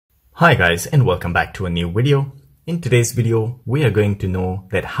Hi guys, and welcome back to a new video. In today's video, we are going to know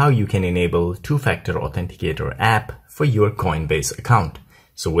that how you can enable two-factor authenticator app for your Coinbase account.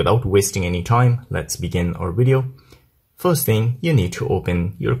 So without wasting any time, let's begin our video. First thing, you need to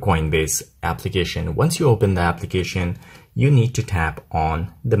open your Coinbase application. Once you open the application, you need to tap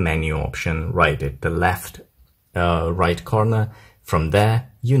on the menu option right at the left right corner. From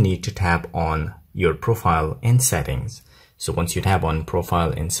there, you need to tap on your profile and settings. So once you tap on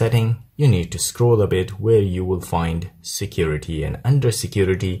profile and setting, you need to scroll a bit where you will find security, and under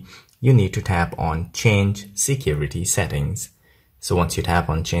security, you need to tap on change security settings. So once you tap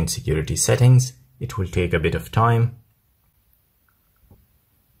on change security settings, it will take a bit of time.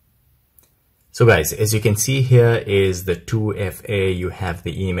 So guys, as you can see here is the 2FA, you have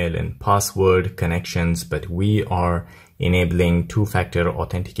the email and password connections, but we are enabling two-factor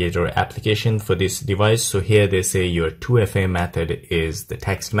authenticator application for this device. So here they say your 2FA method is the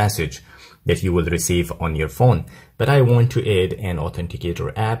text message that you will receive on your phone. But I want to add an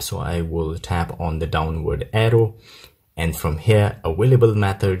authenticator app, so I will tap on the downward arrow. And from here, available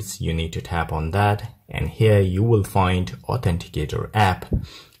methods, you need to tap on that. And here you will find authenticator app.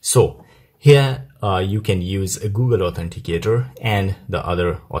 So here you can use a Google Authenticator and the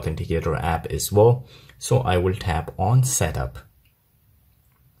other authenticator app as well. So I will tap on setup.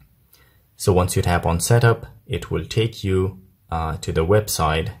 So once you tap on setup, it will take you to the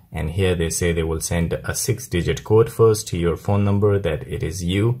website, and here they say they will send a 6-digit code first to your phone number that it is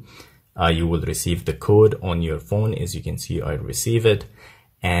you. You will receive the code on your phone. As you can see, I receive it.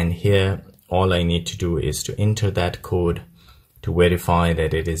 And here, all I need to do is to enter that code to verify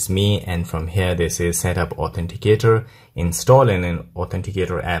that it is me. And from here, they say set up authenticator, install an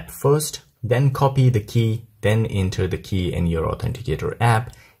authenticator app first, then copy the key, then enter the key in your authenticator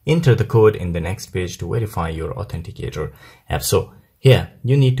app, enter the code in the next page to verify your authenticator app. So here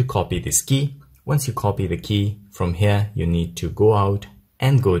you need to copy this key. Once you copy the key, from here you need to go out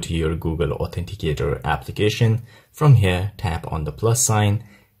and go to your Google Authenticator application. From here, tap on the plus sign,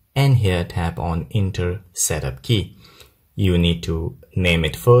 and here tap on enter setup key. You need to name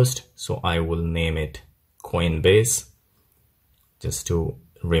it first, so I will name it Coinbase just to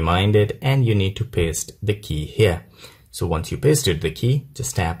remind it, and you need to paste the key here. So once you pasted the key,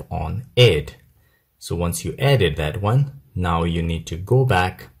 just tap on add. So once you added that one, now you need to go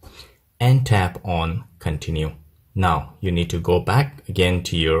back and tap on continue. Now you need to go back again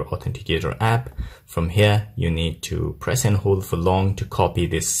to your authenticator app. From here, you need to press and hold for long to copy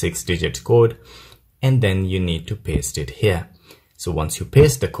this 6-digit code, and then you need to paste it here. So once you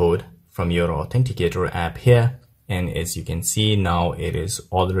paste the code from your authenticator app here, and as you can see now it is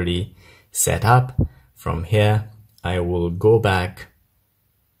already set up. From here, I will go back,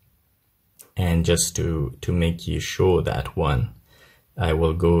 and just to make you show that one, I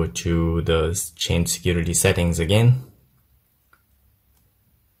will go to the change security settings again.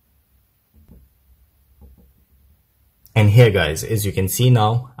 And here guys, as you can see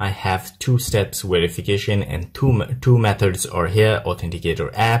now, I have 2 steps verification, and two methods are here,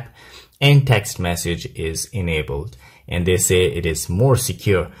 authenticator app and text message is enabled, and they say it is more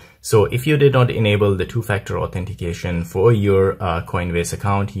secure. So if you did not enable the two-factor authentication for your Coinbase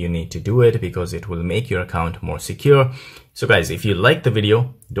account, you need to do it because it will make your account more secure. So guys, if you liked the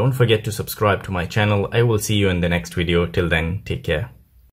video, don't forget to subscribe to my channel. I will see you in the next video. Till then, take care.